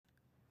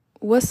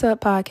What's up,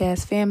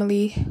 podcast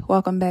family?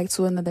 Welcome back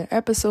to another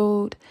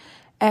episode.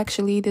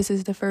 Actually, this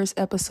is the first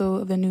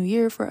episode of the new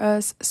year for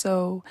us,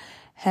 so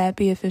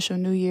happy official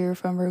new year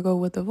from Virgo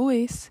with a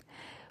Voice.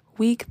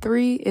 Week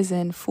 3 is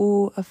in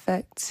full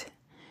effect.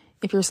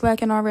 If you're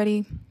slacking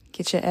already,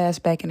 get your ass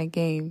back in the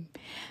game.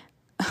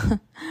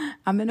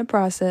 I'm in the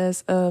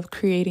process of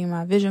creating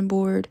my vision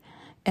board,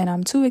 and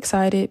I'm too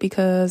excited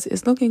because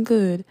it's looking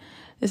good.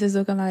 This is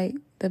looking like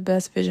the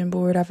best vision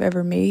board I've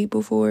ever made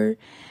before.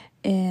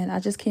 And I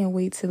just can't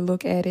wait to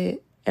look at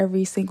it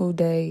every single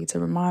day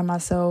to remind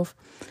myself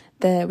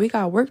that we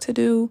got work to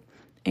do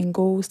and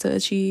goals to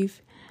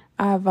achieve.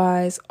 I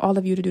advise all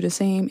of you to do the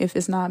same if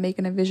it's not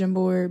making a vision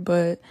board,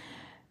 but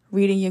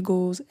reading your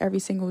goals every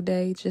single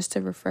day just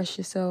to refresh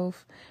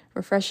yourself,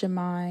 refresh your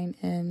mind,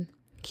 and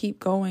keep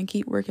going,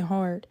 keep working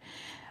hard.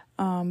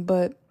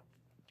 But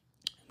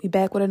we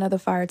back with another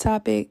fire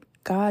topic.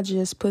 God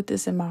just put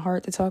this in my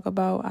heart to talk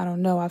about. I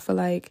don't know. I feel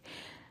like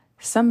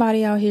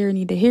somebody out here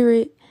need to hear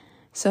it.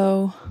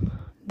 So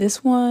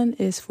this one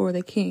is for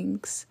the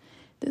kings.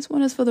 This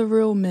one is for the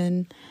real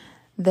men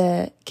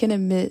that can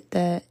admit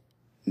that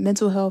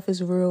mental health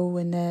is real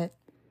and that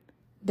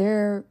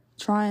they're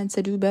trying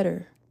to do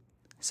better.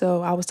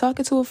 So I was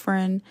talking to a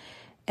friend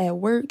at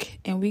work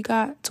and we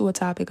got to a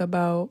topic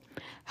about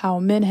how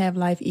men have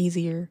life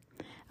easier.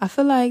 I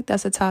feel like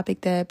that's a topic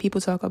that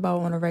people talk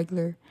about on a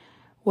regular.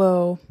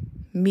 Well,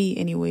 me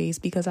anyways,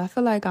 because I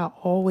feel like I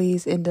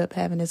always end up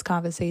having this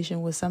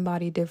conversation with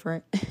somebody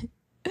different.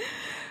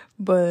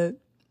 But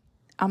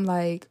I'm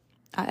like,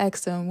 I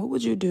asked him, what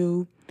would you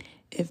do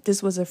if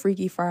this was a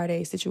Freaky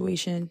Friday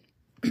situation?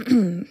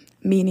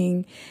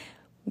 Meaning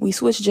we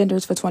switched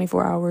genders for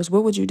 24 hours.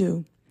 What would you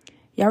do?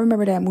 Y'all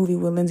remember that movie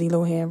with Lindsay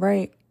Lohan,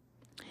 right?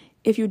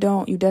 If you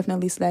don't, you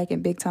definitely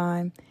slacking big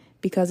time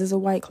because it's a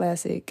white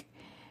classic.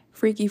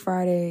 Freaky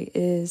Friday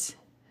is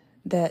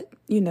that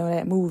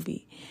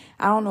movie.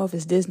 I don't know if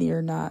it's Disney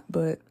or not,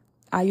 but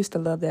I used to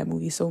love that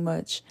movie so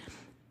much.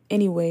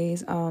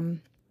 Anyways,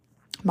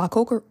 my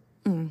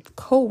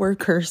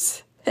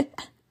co-worker's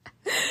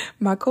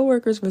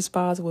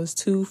response was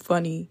too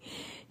funny.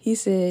 He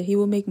said he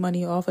will make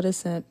money off of the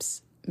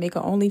simps, make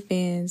an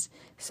OnlyFans,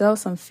 sell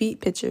some feet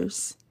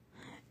pictures,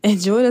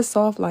 enjoy the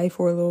soft life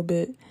for a little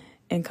bit,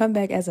 and come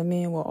back as a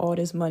man with all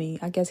this money.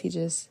 I guess he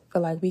just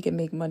feel like we can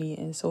make money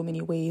in so many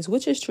ways,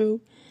 which is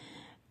true.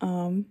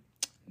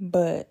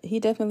 But he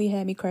definitely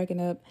had me cracking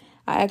up.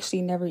 I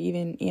actually never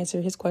even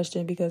answered his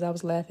question because I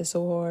was laughing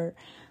so hard.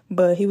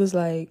 But he was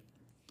like,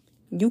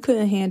 you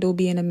couldn't handle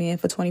being a man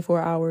for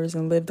 24 hours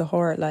and live the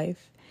hard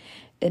life.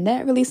 And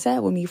that really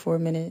sat with me for a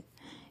minute.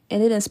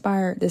 And it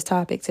inspired this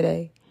topic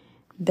today.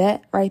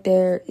 That right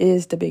there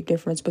is the big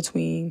difference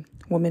between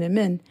women and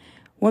men.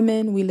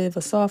 Women, we live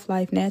a soft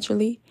life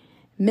naturally.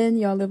 Men,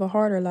 y'all live a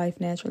harder life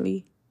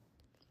naturally.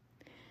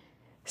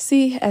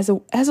 See, as a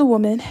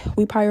woman,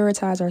 we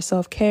prioritize our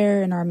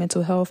self-care and our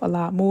mental health a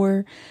lot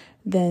more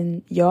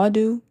than y'all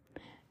do.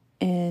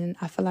 And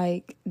I feel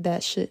like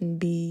that shouldn't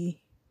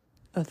be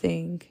a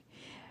thing.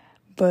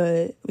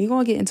 But we're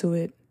going to get into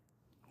it.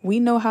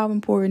 We know how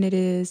important it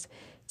is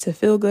to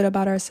feel good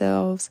about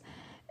ourselves.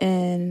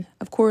 And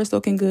of course,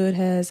 looking good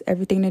has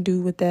everything to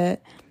do with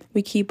that.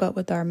 We keep up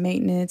with our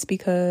maintenance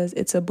because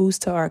it's a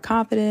boost to our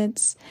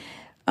confidence.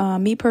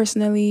 Me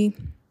personally,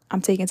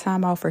 I'm taking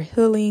time out for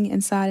healing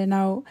inside and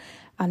out.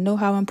 I know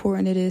how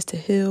important it is to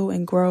heal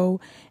and grow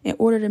in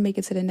order to make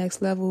it to the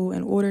next level,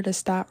 in order to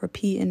stop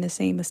repeating the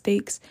same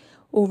mistakes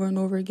over and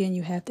over again.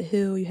 You have to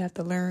heal. You have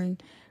to learn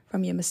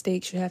from your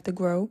mistakes. You have to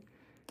grow.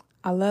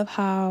 I love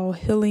how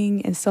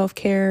healing and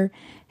self-care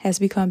has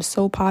become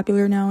so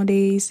popular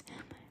nowadays.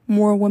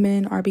 More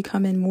women are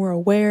becoming more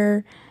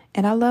aware,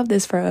 and I love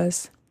this for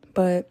us.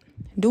 But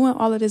doing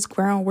all of this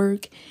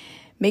groundwork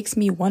makes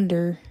me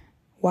wonder,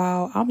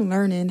 while I'm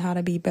learning how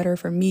to be better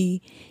for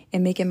me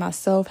and making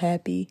myself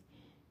happy,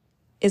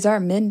 is our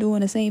men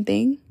doing the same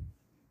thing?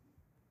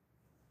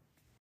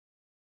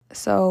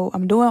 So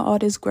I'm doing all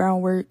this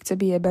groundwork to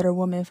be a better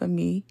woman for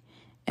me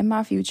and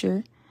my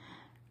future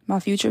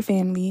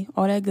family,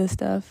 all that good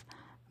stuff.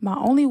 My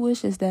only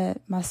wish is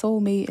that my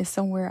soulmate is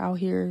somewhere out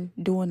here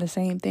doing the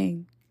same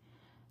thing.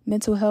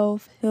 Mental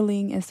health,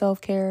 healing, and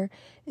self-care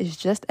is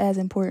just as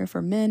important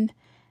for men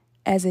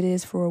as it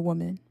is for a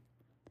woman.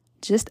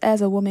 Just as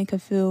a woman can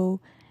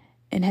feel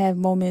and have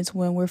moments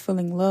when we're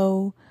feeling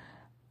low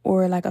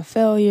or like a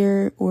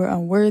failure or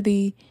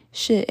unworthy,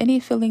 any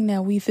feeling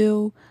that we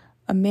feel,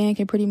 a man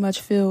can pretty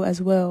much feel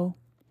as well.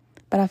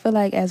 But I feel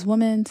like as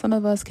women, some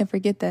of us can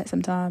forget that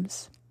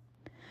sometimes.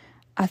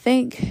 I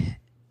think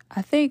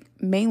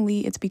mainly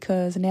it's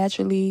because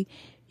naturally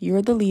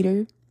you're the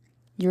leader.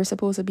 You're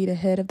supposed to be the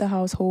head of the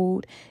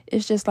household.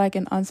 It's just like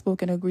an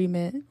unspoken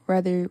agreement,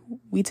 whether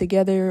we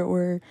together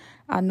or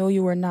I know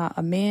you or not.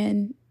 A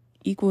man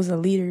equals a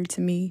leader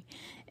to me.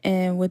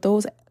 And with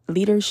those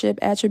leadership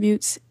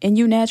attributes in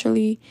you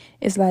naturally,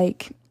 it's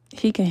like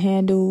he can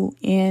handle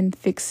and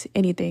fix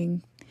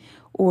anything.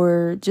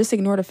 Or just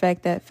ignore the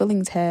fact that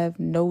feelings have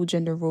no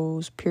gender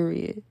roles,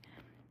 period.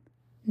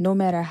 No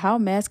matter how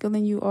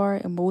masculine you are,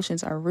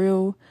 emotions are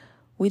real.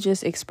 We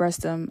just express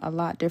them a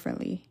lot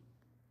differently.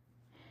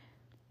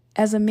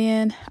 As a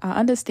man, I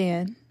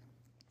understand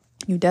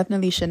you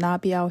definitely should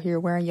not be out here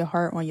wearing your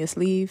heart on your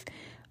sleeve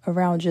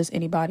around just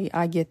anybody.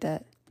 I get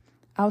that.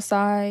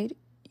 Outside,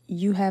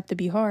 you have to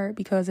be hard,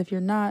 because if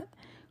you're not,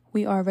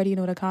 we already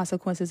know the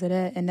consequences of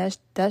that. And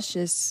that's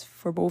just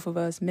for both of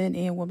us, men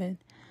and women.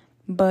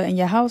 But in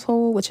your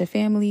household, with your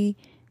family,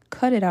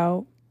 cut it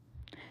out,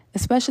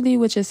 especially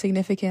with your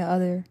significant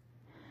other.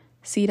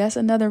 See, that's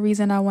another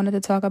reason I wanted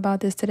to talk about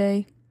this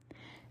today.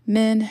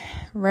 Men,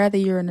 whether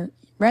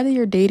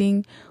you're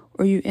dating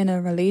or you're in a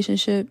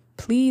relationship,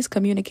 please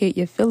communicate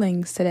your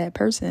feelings to that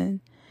person.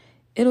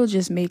 It'll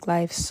just make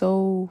life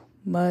so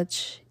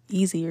much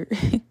easier.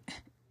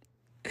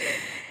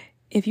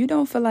 If you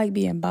don't feel like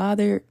being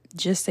bothered,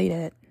 just say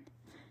that.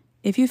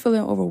 If you're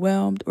feeling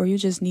overwhelmed or you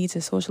just need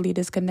to socially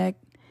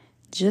disconnect,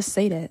 just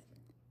say that.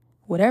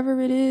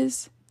 Whatever it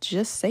is,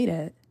 just say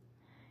that.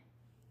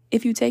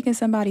 If you're taking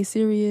somebody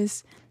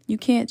serious, you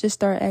can't just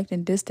start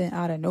acting distant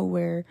out of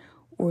nowhere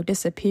or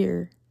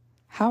disappear.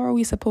 How are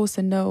we supposed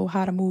to know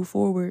how to move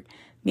forward?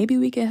 Maybe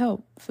we can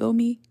help. Feel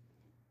me?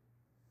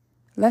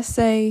 Let's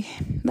say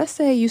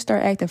you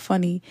start acting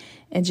funny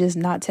and just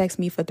not text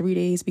me for 3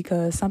 days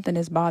because something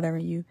is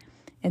bothering you.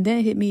 And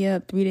then hit me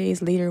up 3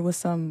 days later with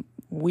some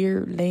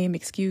weird, lame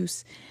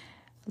excuse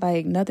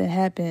like nothing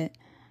happened.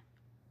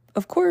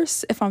 Of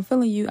course, if I'm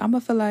feeling you, I'm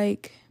going to feel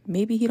like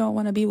maybe he don't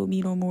want to be with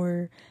me no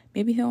more.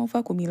 Maybe he don't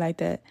fuck with me like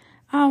that.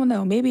 I don't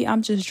know. Maybe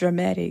I'm just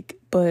dramatic.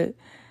 But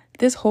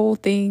this whole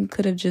thing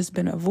could have just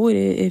been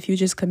avoided if you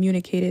just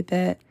communicated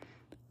that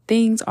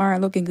things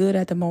aren't looking good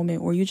at the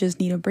moment or you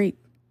just need a break.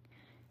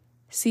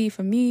 See,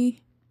 for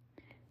me,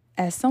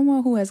 as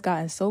someone who has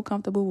gotten so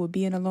comfortable with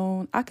being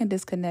alone, I can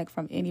disconnect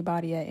from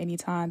anybody at any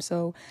time.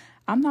 So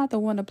I'm not the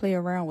one to play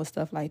around with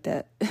stuff like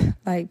that.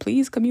 Like,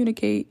 please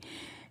communicate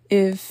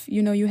if,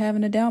 you're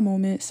having a down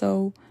moment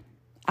so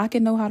I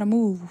can know how to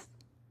move.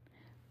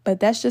 But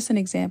that's just an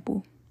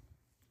example.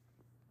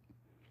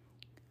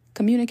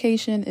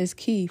 Communication is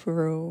key, for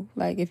real.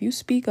 Like, if you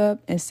speak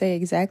up and say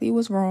exactly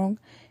what's wrong,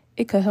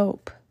 it could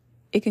help.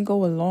 It can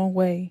go a long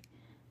way.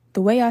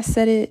 The way I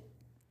said it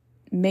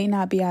may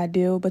not be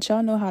ideal, but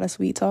y'all know how to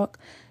sweet talk.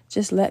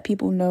 Just let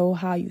people know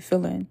how you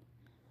feeling.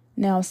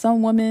 Now,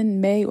 some women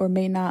may or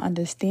may not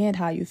understand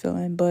how you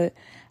feeling, but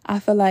I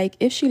feel like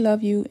if she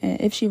love you and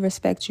if she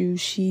respect you,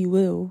 she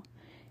will.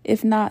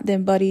 If not,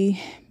 then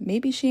buddy,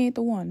 maybe she ain't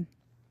the one.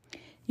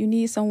 You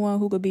need someone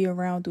who could be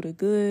around through the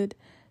good,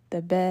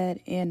 the bad,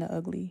 and the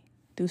ugly,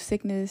 through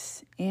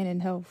sickness and in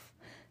health.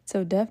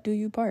 Till death do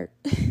you part.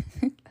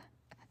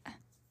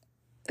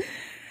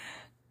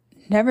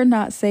 Never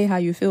not say how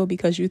you feel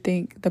because you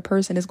think the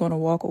person is going to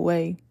walk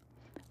away.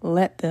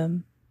 Let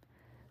them.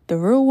 The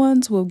real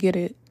ones will get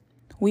it.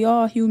 We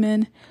all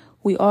human.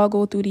 We all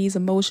go through these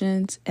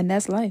emotions, and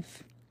that's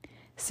life.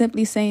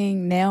 Simply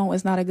saying now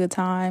is not a good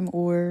time,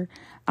 or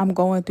I'm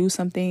going through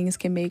some things,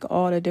 can make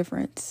all the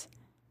difference.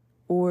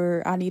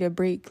 Or I need a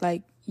break.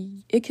 Like,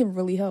 it can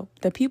really help.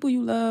 The people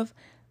you love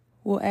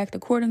will act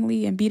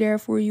accordingly and be there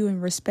for you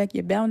and respect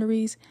your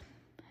boundaries.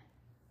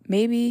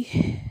 Maybe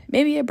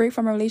a break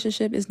from a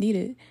relationship is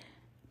needed,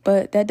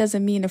 but that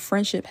doesn't mean the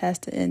friendship has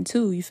to end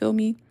too. You feel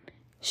me?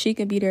 She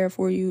can be there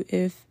for you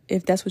if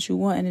that's what you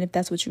want and if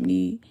that's what you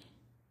need.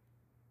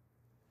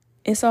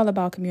 It's all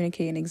about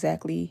communicating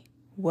exactly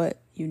what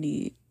you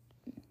need.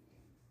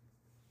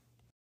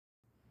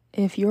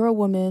 If you're a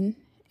woman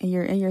and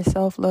you're in your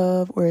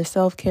self-love or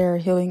self-care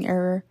healing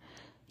era,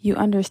 you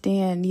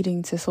understand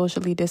needing to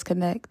socially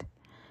disconnect.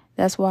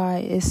 That's why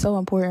it's so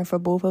important for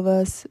both of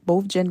us,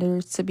 both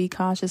genders, to be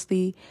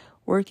consciously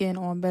working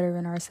on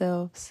bettering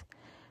ourselves.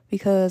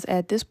 Because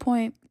at this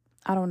point,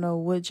 I don't know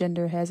what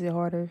gender has it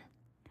harder.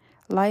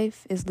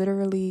 Life is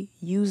literally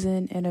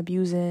using and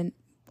abusing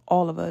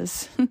all of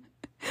us.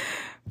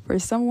 For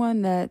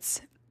someone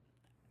that's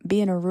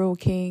being a real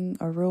king,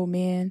 a real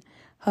man,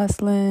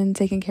 hustling,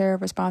 taking care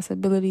of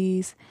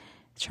responsibilities,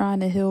 trying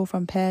to heal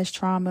from past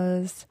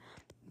traumas,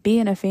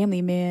 being a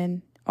family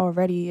man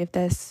already, if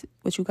that's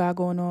what you got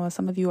going on.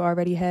 Some of you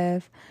already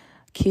have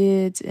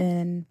kids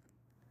and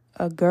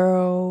a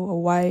girl, a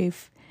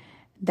wife.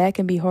 That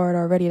can be hard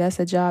already. That's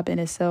a job in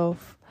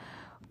itself.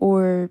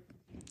 Or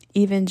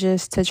even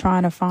just to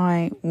trying to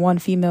find one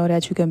female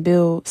that you can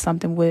build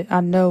something with.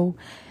 I know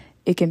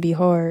it can be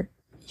hard.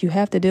 You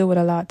have to deal with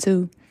a lot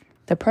too.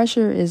 The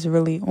pressure is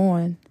really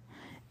on.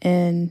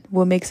 And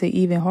what makes it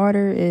even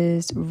harder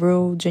is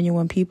real,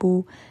 genuine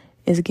people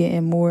is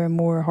getting more and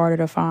more harder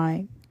to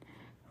find.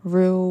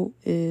 Real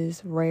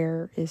is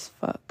rare as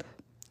fuck.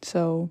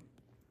 So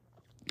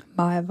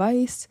my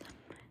advice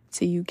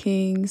to you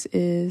kings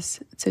is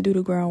to do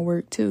the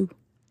groundwork too.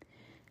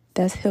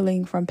 That's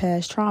healing from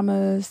past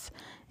traumas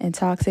and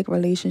toxic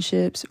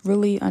relationships.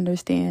 Really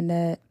understand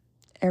that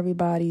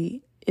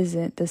everybody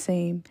isn't the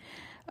same.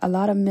 A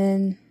lot of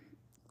men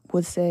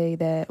would say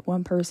that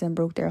one person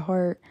broke their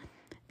heart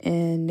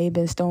and they've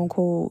been stone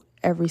cold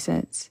ever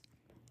since.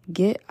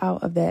 Get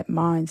out of that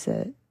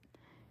mindset.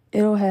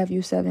 It'll have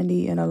you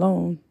 70 and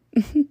alone.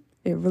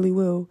 It really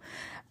will.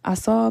 I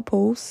saw a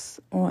post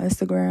on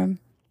Instagram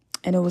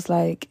and it was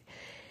like,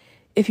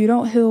 if you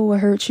don't heal what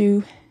hurt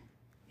you,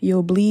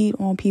 you'll bleed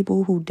on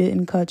people who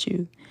didn't cut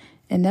you.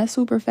 And that's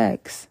super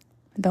facts.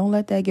 Don't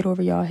let that get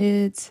over y'all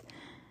heads.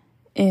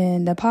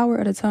 And the power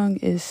of the tongue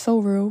is so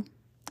real.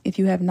 If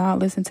you have not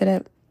listened to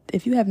that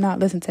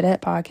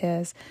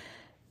podcast,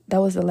 that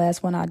was the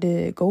last one I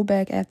did. Go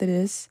back after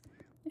this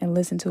and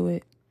listen to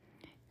it,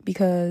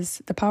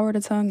 because the power of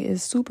the tongue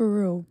is super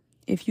real.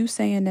 If you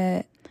saying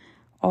that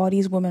all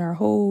these women are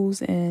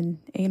hoes and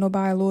ain't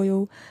nobody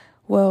loyal,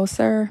 well,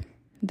 sir,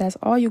 that's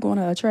all you're going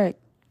to attract.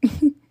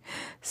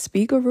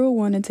 Speak a real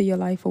one into your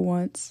life for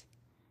once.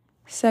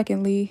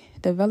 Secondly,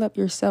 develop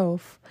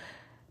yourself.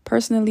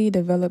 Personally,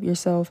 develop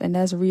yourself, and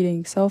that's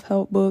reading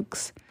self-help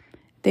books.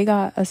 They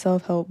got a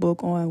self-help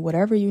book on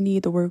whatever you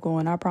need to work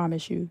on, I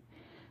promise you.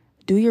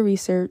 Do your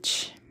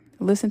research.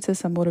 Listen to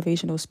some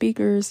motivational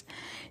speakers.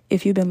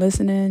 If you've been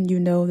listening, you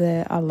know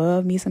that I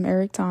love me some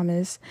Eric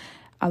Thomas.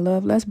 I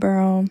love Les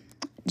Brown.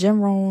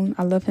 Jim Rohn,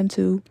 I love him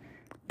too.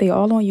 They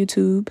all on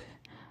YouTube.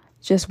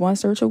 Just one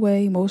search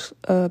away, most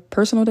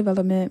personal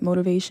development,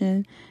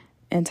 motivation,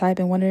 and type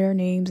in one of their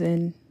names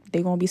and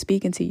they're going to be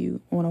speaking to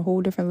you on a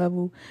whole different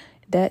level.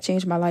 That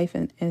changed my life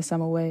in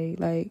some way.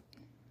 Like,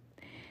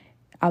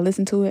 I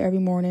listen to it every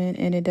morning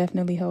and it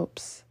definitely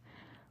helps.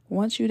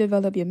 Once you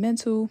develop your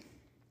mental,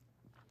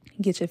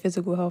 get your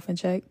physical health in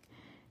check,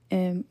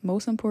 and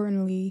most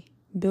importantly,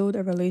 build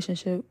a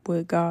relationship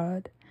with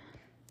God.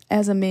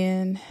 As a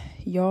man,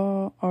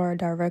 y'all are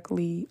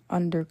directly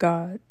under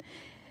God.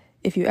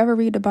 If you ever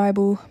read the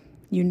Bible,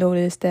 you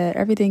notice that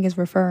everything is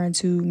referring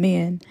to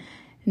men.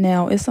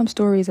 Now, it's some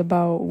stories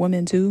about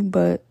women too,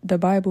 but the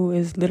Bible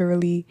is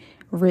literally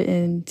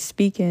written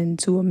speaking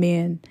to a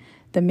man.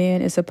 The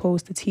man is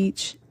supposed to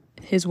teach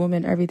his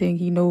woman everything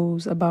he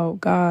knows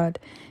about God,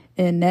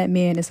 and that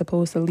man is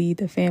supposed to lead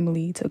the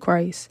family to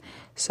Christ.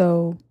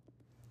 So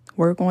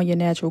work on your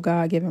natural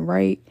God-given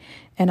right,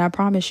 and I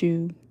promise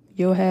you,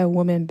 you'll have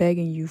women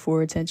begging you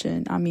for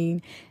attention. I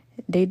mean,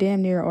 they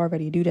damn near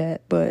already do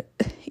that, but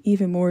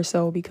even more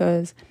so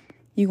because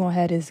you're going to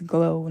have this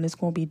glow and it's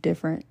going to be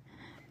different.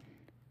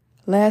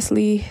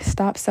 Lastly,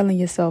 stop selling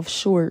yourself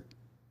short.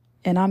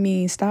 And I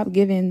mean, stop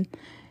giving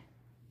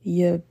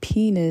your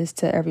penis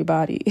to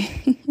everybody.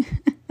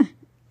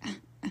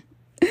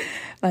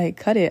 Like,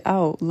 cut it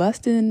out.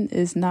 Lusting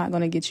is not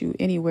going to get you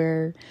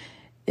anywhere.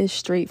 It's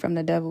straight from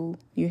the devil.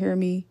 You hear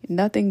me?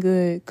 Nothing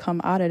good come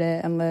out of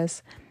that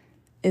unless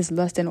it's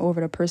lusting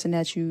over the person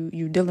that you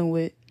dealing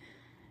with,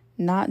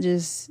 not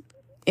just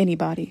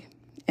anybody.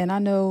 And I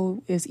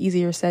know it's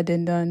easier said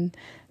than done.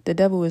 The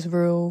devil is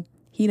real.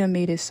 He done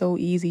made it so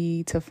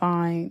easy to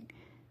find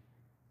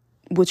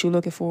what you're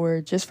looking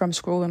for just from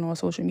scrolling on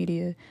social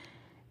media.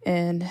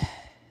 And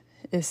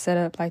it's set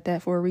up like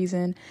that for a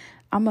reason.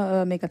 I'm going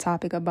to make a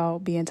topic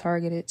about being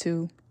targeted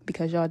too,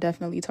 because y'all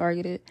definitely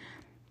targeted.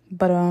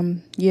 But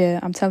yeah,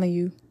 I'm telling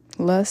you,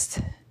 lust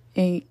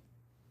ain't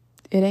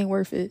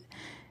worth it.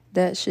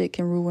 That shit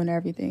can ruin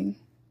everything.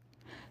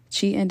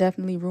 Cheating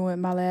definitely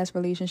ruined my last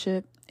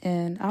relationship,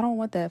 and I don't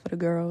want that for the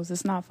girls.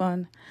 It's not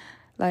fun.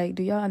 Like,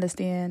 do y'all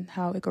understand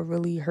how it could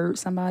really hurt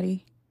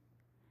somebody?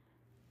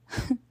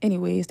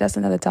 Anyways, that's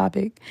another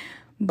topic.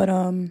 But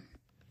I'm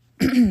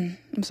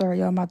sorry,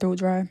 y'all, my throat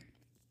dry.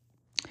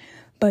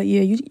 But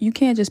yeah, you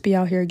can't just be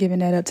out here giving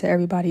that up to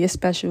everybody. It's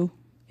special.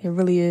 It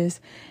really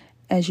is.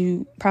 As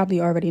you probably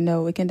already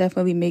know, it can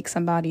definitely make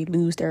somebody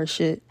lose their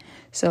shit.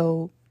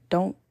 So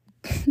don't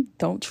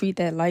treat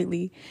that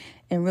lightly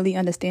and really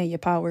understand your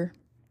power.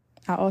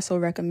 I also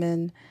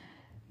recommend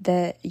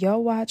that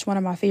y'all watch one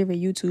of my favorite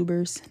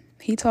YouTubers.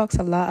 He talks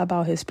a lot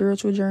about his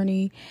spiritual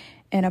journey,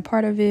 and a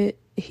part of it,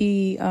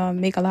 he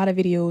make a lot of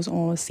videos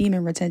on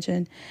semen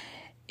retention.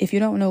 If you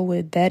don't know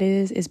what that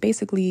is, it's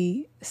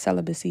basically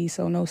celibacy.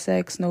 So no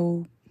sex,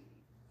 no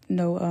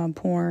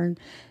porn,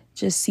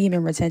 just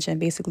semen retention.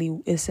 Basically,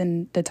 it's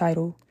in the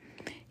title.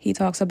 He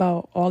talks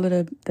about all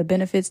of the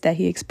benefits that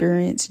he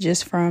experienced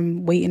just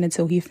from waiting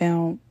until he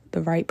found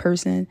the right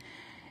person.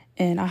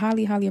 And I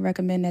highly, highly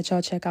recommend that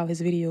y'all check out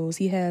his videos.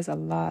 He has a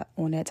lot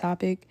on that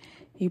topic.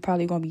 You're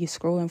probably going to be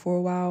scrolling for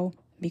a while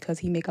because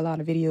he make a lot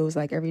of videos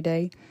like every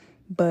day.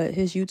 But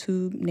his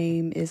YouTube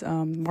name is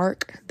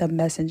Mark the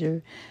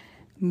Messenger.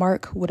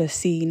 Mark with a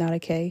C, not a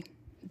K.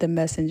 The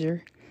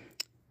Messenger.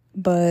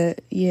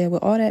 But yeah,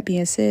 with all that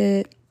being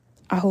said,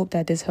 I hope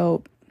that this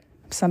helped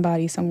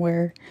somebody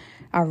somewhere.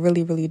 I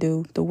really, really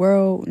do. The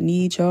world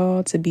needs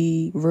y'all to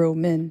be real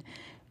men.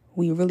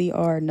 We really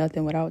are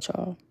nothing without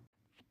y'all.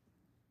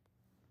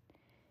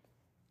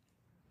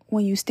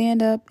 When you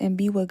stand up and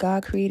be what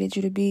God created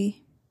you to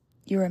be,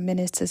 you're a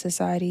menace to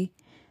society,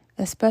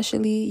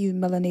 especially you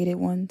melanated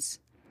ones.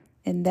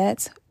 And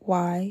that's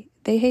why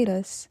they hate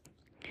us.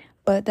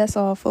 But that's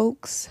all,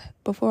 folks.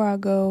 Before I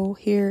go,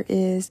 here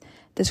is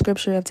the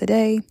scripture of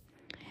today.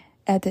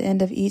 At the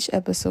end of each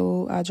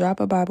episode, I drop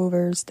a Bible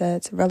verse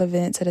that's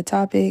relevant to the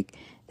topic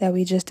that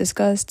we just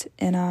discussed,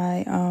 and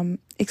I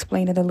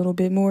explain it a little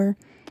bit more.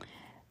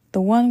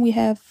 The one we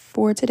have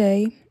for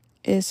today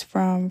is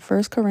from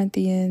 1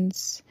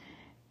 Corinthians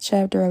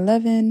chapter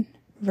 11,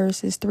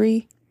 verses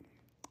 3.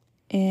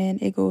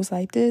 And it goes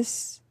like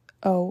this.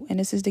 Oh, and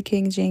this is the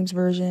King James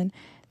Version.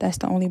 That's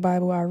the only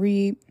Bible I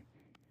read.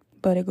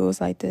 But it goes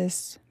like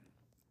this.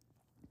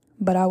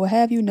 But I will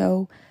have you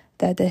know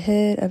that the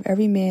head of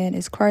every man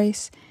is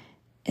Christ,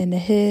 and the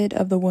head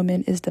of the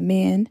woman is the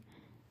man,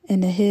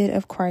 and the head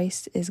of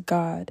Christ is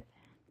God.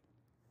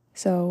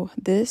 So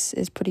this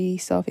is pretty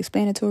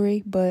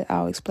self-explanatory, but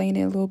I'll explain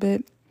it a little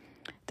bit.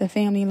 The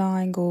family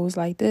line goes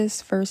like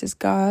this. First is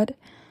God.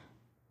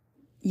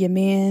 Your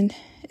man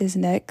is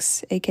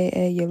next,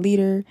 aka your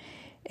leader,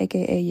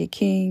 aka your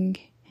king.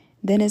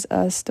 Then is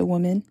us, the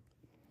woman.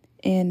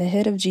 And the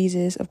head of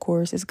Jesus, of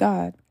course, is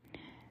God.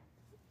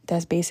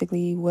 That's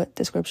basically what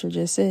the scripture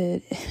just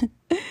said.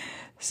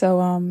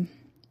 So,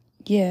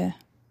 yeah,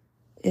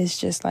 it's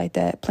just like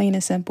that, plain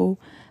and simple.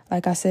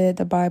 Like I said,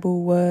 the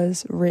Bible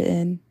was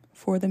written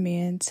for the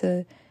man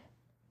to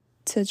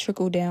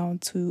trickle down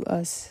to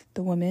us,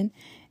 the women,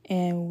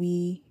 and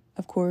we,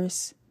 of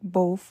course,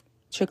 both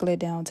trickle it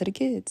down to the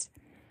kids.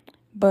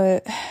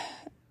 But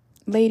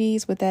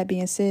ladies, with that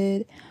being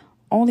said,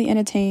 only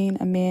entertain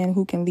a man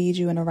who can lead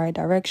you in the right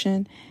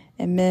direction.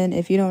 And men,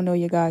 if you don't know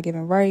your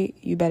God-given right,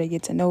 you better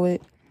get to know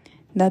it.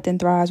 Nothing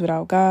thrives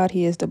without God.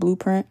 He is the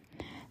blueprint.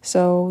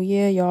 So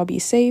yeah, y'all be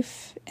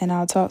safe, and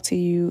I'll talk to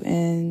you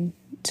in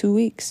 2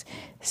 weeks.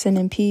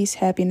 Sending peace,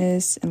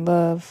 happiness, and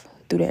love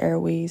through the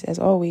airways as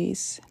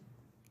always.